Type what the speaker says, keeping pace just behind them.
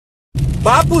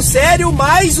Papo sério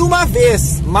mais uma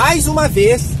vez,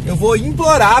 eu vou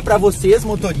implorar para vocês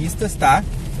motoristas, tá?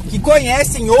 Que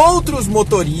conhecem outros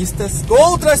motoristas,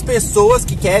 outras pessoas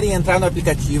que querem entrar no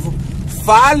aplicativo,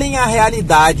 falem a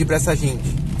realidade para essa gente.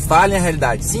 Falem a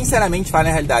realidade, sinceramente falem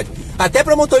a realidade. Até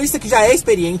para motorista que já é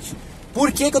experiente.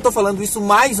 Por que eu tô falando isso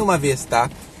mais uma vez,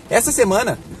 tá? Essa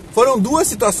semana foram duas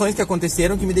situações que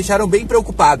aconteceram que me deixaram bem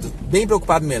preocupado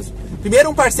mesmo.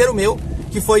 Primeiro, um parceiro meu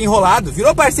que foi enrolado,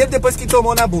 virou parceiro depois que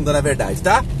tomou na bunda, na verdade,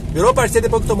 tá? Virou parceiro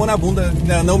depois que tomou na bunda,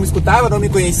 não me escutava, não me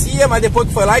conhecia, mas depois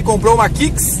que foi lá e comprou uma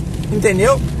Kicks,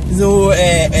 entendeu?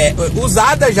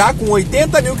 Usada já, com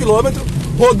 80 mil quilômetros,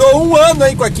 rodou um ano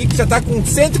aí com a Kicks, já tá com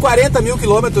 140 mil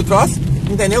quilômetros o troço,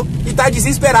 entendeu? E tá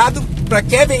desesperado,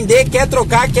 quer vender, quer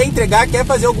trocar, quer entregar, quer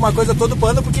fazer alguma coisa todo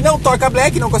pano, porque não toca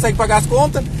black, não consegue pagar as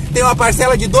contas, tem uma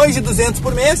parcela de 2.200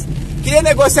 por mês. Queria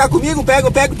negociar comigo, pega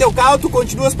o teu carro, tu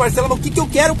continua as parcelas, mas o que eu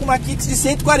quero com uma Kicks de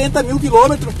 140 mil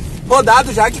quilômetros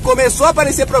rodado já, que começou a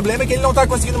aparecer problema que ele não tá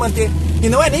conseguindo manter. E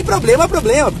não é nem problema, porque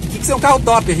Kicks é um carro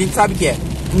top, a gente sabe que é,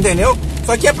 entendeu?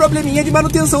 Só que é probleminha de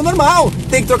manutenção normal,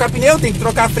 tem que trocar pneu, tem que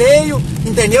trocar freio,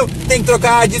 entendeu? Tem que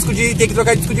trocar disco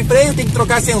de freio, tem que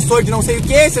trocar sensor de não sei o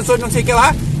que, sensor de não sei o que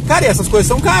lá. Cara, essas coisas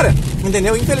são caras,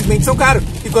 entendeu? Infelizmente são caros.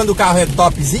 E quando o carro é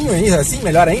topzinho, assim,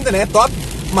 melhor ainda, né? Top,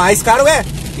 mais caro é.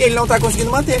 E ele não está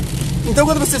conseguindo manter. Então,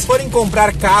 quando vocês forem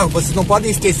comprar carro, vocês não podem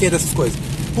esquecer dessas coisas.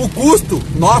 O custo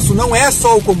nosso não é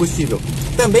só o combustível,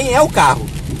 também é o carro,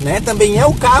 né? Também é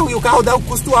o carro, e o carro dá um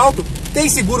custo alto. Tem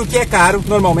seguro que é caro,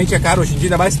 normalmente é caro hoje em dia,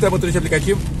 ainda mais se tu é motorista de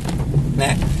aplicativo,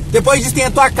 né? Depois disso tem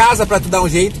a tua casa para tu dar um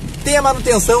jeito, tem a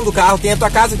manutenção do carro, tem a tua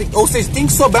casa, ou seja, tem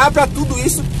que sobrar para tudo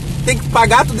isso, tem que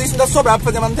pagar tudo isso e ainda sobrar para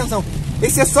fazer a manutenção.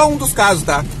 Esse é só um dos casos,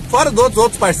 tá? Fora dos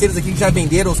outros parceiros aqui que já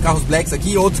venderam os carros blacks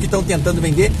aqui, outros que estão tentando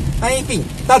vender. Aí, enfim,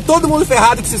 tá todo mundo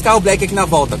ferrado com esses carros black aqui na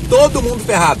volta. Todo mundo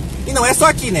ferrado. E não é só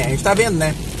aqui, né? A gente tá vendo,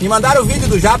 né? Me mandaram o vídeo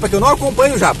do Japa, que eu não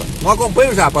acompanho o Japa. Não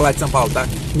acompanho o Japa lá de São Paulo, tá?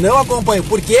 Não acompanho.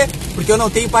 Por quê? Porque eu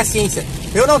não tenho paciência.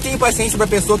 Eu não tenho paciência pra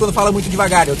pessoa quando fala muito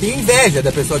devagar. Eu tenho inveja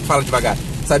da pessoa que fala devagar.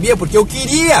 Sabia? Porque eu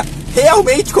queria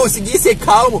realmente conseguir ser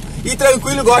calmo e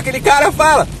tranquilo igual aquele cara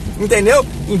fala. Entendeu?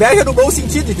 Inveja no bom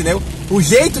sentido, entendeu? O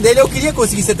jeito dele, eu queria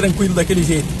conseguir ser tranquilo daquele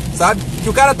jeito, sabe? Que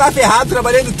o cara tá ferrado,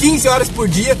 trabalhando 15 horas por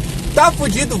dia, tá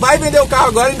fudido, vai vender o carro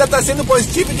agora, ainda tá sendo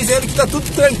positivo, dizendo que tá tudo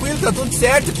tranquilo, tá tudo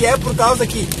certo, que é por causa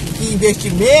que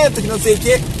investimento, que não sei o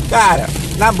que. Cara,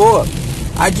 na boa,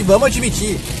 vamos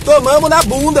admitir, tomamos na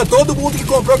bunda todo mundo que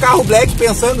comprou carro black,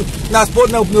 pensando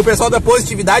no pessoal da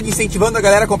positividade, incentivando a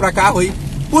galera a comprar carro aí.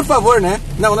 Por favor, né?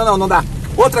 Não dá.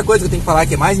 Outra coisa que eu tenho que falar,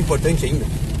 que é mais importante ainda,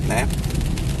 né?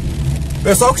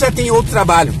 Pessoal que já tem outro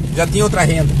trabalho, já tem outra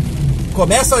renda,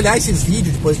 começa a olhar esses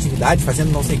vídeos de positividade,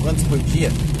 fazendo não sei quantos por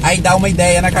dia, aí dá uma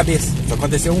ideia na cabeça. Isso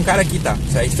aconteceu com um cara aqui, tá?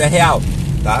 Isso é real,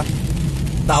 tá?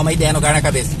 Dá uma ideia no cara na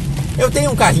cabeça. Eu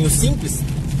tenho um carrinho simples,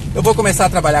 eu vou começar a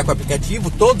trabalhar com o aplicativo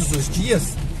todos os dias,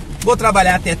 vou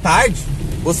trabalhar até tarde,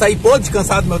 vou sair podre de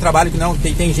cansado do meu trabalho, que não,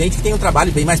 tem gente que tem um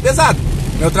trabalho bem mais pesado.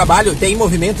 Meu trabalho tem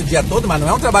movimento o dia todo, mas não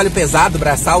é um trabalho pesado,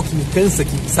 braçal, que me cansa,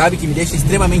 que sabe, que me deixa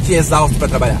extremamente exausto para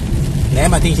trabalhar, né?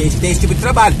 Mas tem gente que tem esse tipo de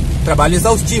trabalho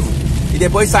exaustivo, e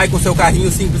depois sai com o seu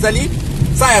carrinho simples ali,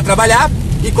 sai a trabalhar,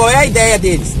 e qual é a ideia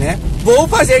deles, né? Vou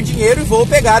fazer dinheiro e vou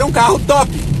pegar um carro top,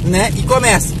 né? E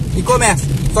começa.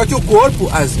 Só que o corpo,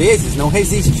 às vezes, não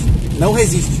resiste.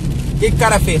 O que o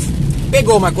cara fez?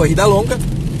 Pegou uma corrida longa,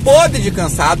 podre de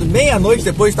cansado, meia-noite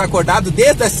depois de estar acordado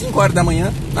desde as 5 horas da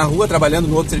manhã, na rua, trabalhando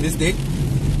no outro serviço dele,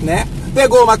 né?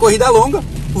 Pegou uma corrida longa,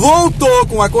 voltou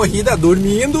com a corrida,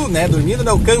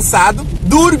 cansado,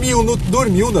 dormiu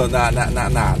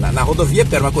na rodovia,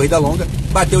 porque era uma corrida longa,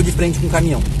 bateu de frente com um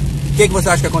caminhão. O que você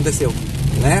acha que aconteceu,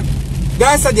 né?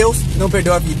 Graças a Deus, não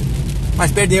perdeu a vida, mas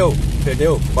perdeu,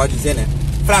 pode dizer, né?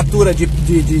 Fratura de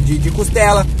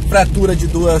costela, fratura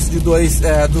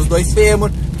dos dois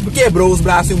fêmur, quebrou os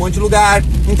braços em um monte de lugar,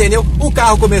 entendeu? O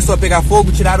carro começou a pegar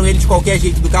fogo, tiraram ele de qualquer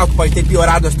jeito do carro, que pode ter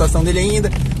piorado a situação dele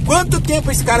ainda. Quanto tempo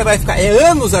esse cara vai ficar? É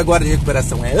anos agora de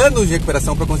recuperação,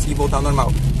 para conseguir voltar ao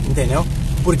normal, entendeu?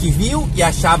 Porque viu e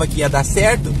achava que ia dar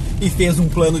certo e fez um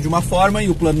plano de uma forma e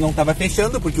o plano não estava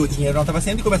fechando, porque o dinheiro não estava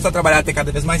sendo, e começou a trabalhar até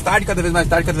cada vez mais tarde,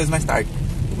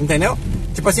 entendeu?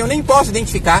 Tipo assim, eu nem posso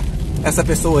identificar essa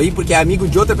pessoa aí, porque é amigo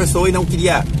de outra pessoa e não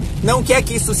quer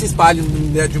que isso se espalhe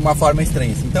de uma forma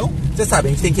estranha. Então, você sabe,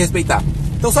 a gente tem que respeitar.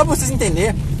 Então, só pra vocês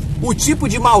entenderem o tipo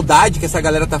de maldade que essa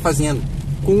galera tá fazendo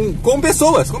com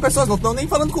pessoas, não tô nem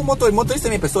falando com motorista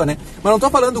também é pessoa, né? Mas não tô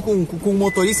falando com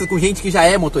motorista, com gente que já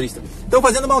é motorista. Estão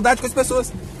fazendo maldade com as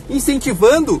pessoas,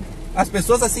 incentivando as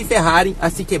pessoas a se ferrarem, a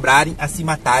se quebrarem, a se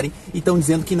matarem, e estão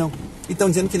dizendo que não. e estão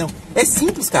dizendo que não. É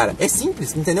simples, cara, é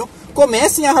simples, entendeu?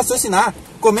 Comecem a raciocinar,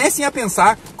 comecem a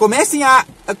pensar, comecem a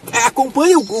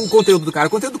acompanhem o conteúdo do cara. O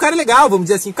conteúdo do cara é legal, vamos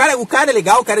dizer assim. O cara é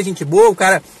legal, o cara é gente boa, o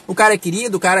cara é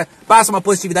querido, o cara passa uma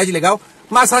positividade legal,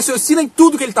 mas raciocina em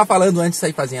tudo que ele tá falando antes de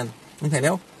sair fazendo,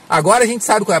 entendeu? Agora a gente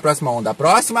sabe qual é a próxima onda. A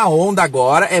próxima onda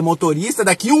agora é motorista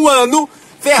daqui 1 ano,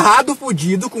 ferrado,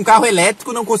 fudido, com carro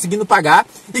elétrico, não conseguindo pagar,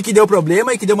 e que deu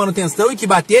problema, e que deu manutenção, e que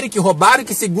bateram, e que roubaram, e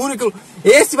que seguram,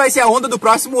 Esse vai ser a onda do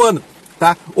próximo ano,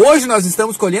 tá? Hoje nós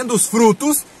estamos colhendo os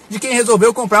frutos de quem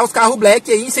resolveu comprar os carros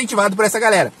black aí, incentivado por essa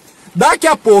galera. Daqui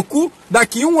a pouco,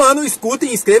 daqui 1 ano, escutem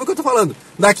e escrevam o que eu tô falando.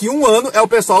 Daqui 1 ano é o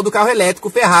pessoal do carro elétrico,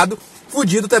 ferrado,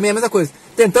 fudido também, a mesma coisa.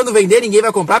 Tentando vender, ninguém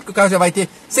vai comprar, porque o carro já vai ter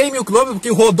 100 mil quilômetros, porque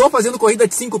rodou fazendo corrida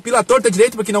de 5 pila, torta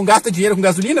direito, porque não gasta dinheiro com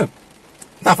gasolina.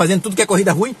 Tá fazendo tudo que é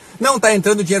corrida ruim, não tá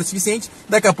entrando dinheiro suficiente,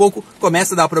 daqui a pouco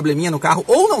começa a dar probleminha no carro,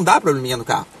 ou não dá probleminha no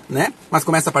carro, né? Mas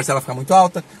começa a parcela a ficar muito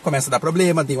alta, começa a dar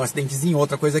problema, tem um acidentezinho,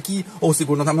 outra coisa aqui, ou o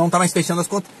seguro não tá mais fechando as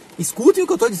contas. Escutem o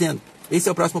que eu tô dizendo, esse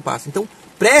é o próximo passo. Então,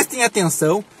 prestem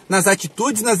atenção nas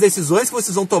atitudes, nas decisões que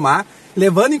vocês vão tomar,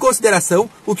 levando em consideração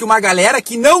o que uma galera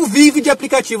que não vive de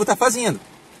aplicativo tá fazendo.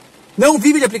 Não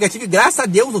vive de aplicativo, e graças a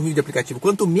Deus não vive de aplicativo.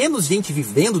 Quanto menos gente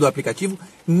vivendo do aplicativo,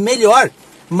 melhor.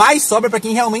 Mais sobra para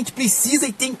quem realmente precisa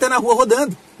e tem que estar na rua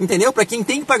rodando, entendeu? Para quem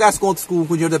tem que pagar as contas com o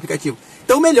dinheiro do aplicativo.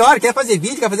 Então melhor, quer fazer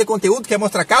vídeo, quer fazer conteúdo, quer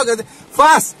mostrar carro,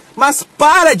 faz, mas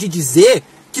para de dizer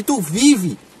que tu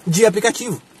vive de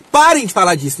aplicativo. Parem de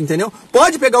falar disso, entendeu?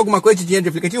 Pode pegar alguma coisa de dinheiro de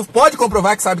aplicativo, pode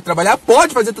comprovar que sabe trabalhar,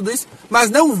 pode fazer tudo isso, mas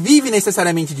não vive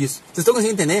necessariamente disso. Vocês estão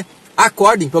conseguindo entender?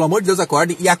 Acordem, pelo amor de Deus,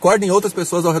 acordem e acordem outras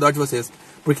pessoas ao redor de vocês.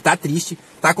 Porque tá triste,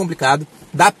 tá complicado,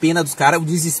 dá pena dos caras, o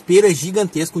desespero é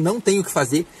gigantesco, não tem o que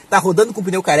fazer, tá rodando com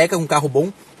pneu careca, com um carro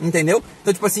bom, entendeu?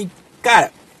 Então, tipo assim,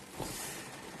 cara,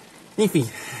 enfim,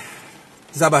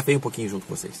 desabafei um pouquinho junto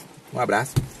com vocês. Um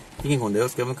abraço, fiquem com Deus,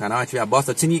 inscrevam no canal, ativem a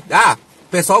bosta do sininho. Ah,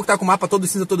 pessoal que tá com o mapa todo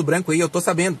cinza, todo branco aí, eu tô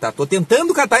sabendo, tá? Tô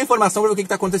tentando catar informação pra ver o que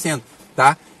tá acontecendo,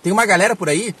 tá? Tem uma galera por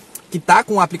aí que tá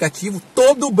com o aplicativo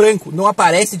todo branco, não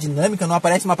aparece dinâmica, não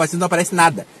aparece mapa cinza, não aparece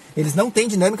nada. Eles não têm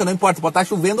dinâmica, não importa, pode estar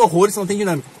chovendo horrores se não tem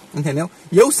dinâmica, entendeu?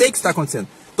 E eu sei que isso está acontecendo.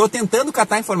 Tô tentando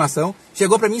catar informação,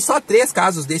 chegou para mim só 3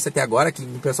 casos desse até agora, que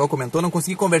o pessoal comentou, não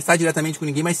consegui conversar diretamente com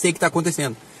ninguém, mas sei que está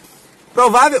acontecendo.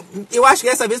 Provável, eu acho que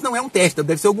dessa vez não é um teste,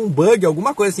 deve ser algum bug,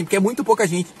 alguma coisa assim, porque é muito pouca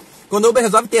gente. Quando a Uber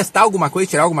resolve testar alguma coisa,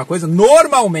 tirar alguma coisa,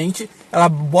 normalmente ela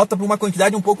bota para uma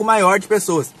quantidade um pouco maior de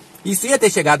pessoas. Isso ia ter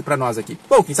chegado para nós aqui.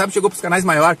 Bom, quem sabe chegou para os canais em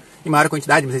maior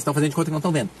quantidade, mas eles estão fazendo de conta que não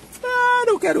estão vendo.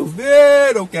 Eu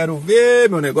quero ver,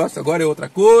 meu negócio agora é outra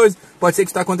coisa, pode ser que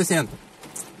isso está acontecendo.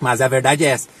 Mas a verdade é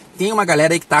essa, tem uma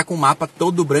galera aí que tá com o mapa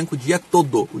todo branco o dia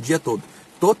todo.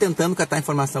 Tô tentando catar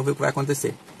informação, ver o que vai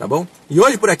acontecer, tá bom? E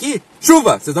hoje por aqui,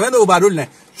 chuva, vocês estão vendo o barulho, né?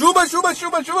 Chuva.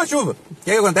 O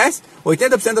que acontece?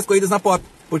 80% das corridas na pop,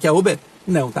 porque a Uber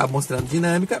não tá mostrando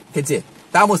dinâmica, quer dizer,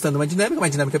 tá mostrando uma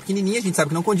dinâmica pequenininha, a gente sabe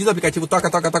que não condiz, o aplicativo toca,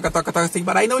 sem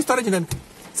parar e não estoura a dinâmica.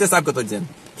 Você sabe o que eu tô dizendo.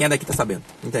 Quem é daqui tá sabendo,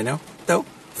 entendeu? Então,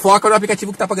 foca no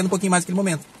aplicativo que tá pagando um pouquinho mais naquele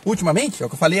momento. Ultimamente, é o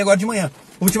que eu falei agora de manhã.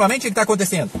 Ultimamente, o que tá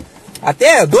acontecendo?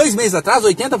 Até 2 meses atrás,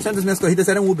 80% das minhas corridas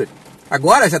eram Uber.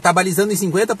 Agora, já tá balizando em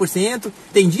 50%.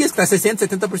 Tem dias que tá 60%,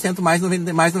 70% mais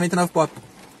 99 pop.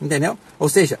 Entendeu? Ou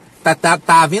seja, tá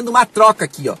havendo uma troca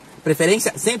aqui, ó.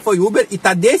 Preferência sempre foi Uber e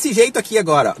tá desse jeito aqui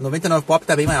agora, ó. 99 pop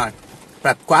tá bem maior.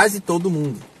 Pra quase todo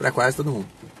mundo.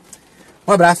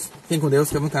 Um abraço, fiquem com Deus,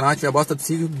 inscreva no canal, ative a bosta do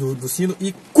sino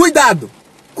e cuidado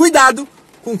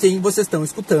com quem vocês estão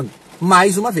escutando.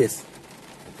 Mais uma vez.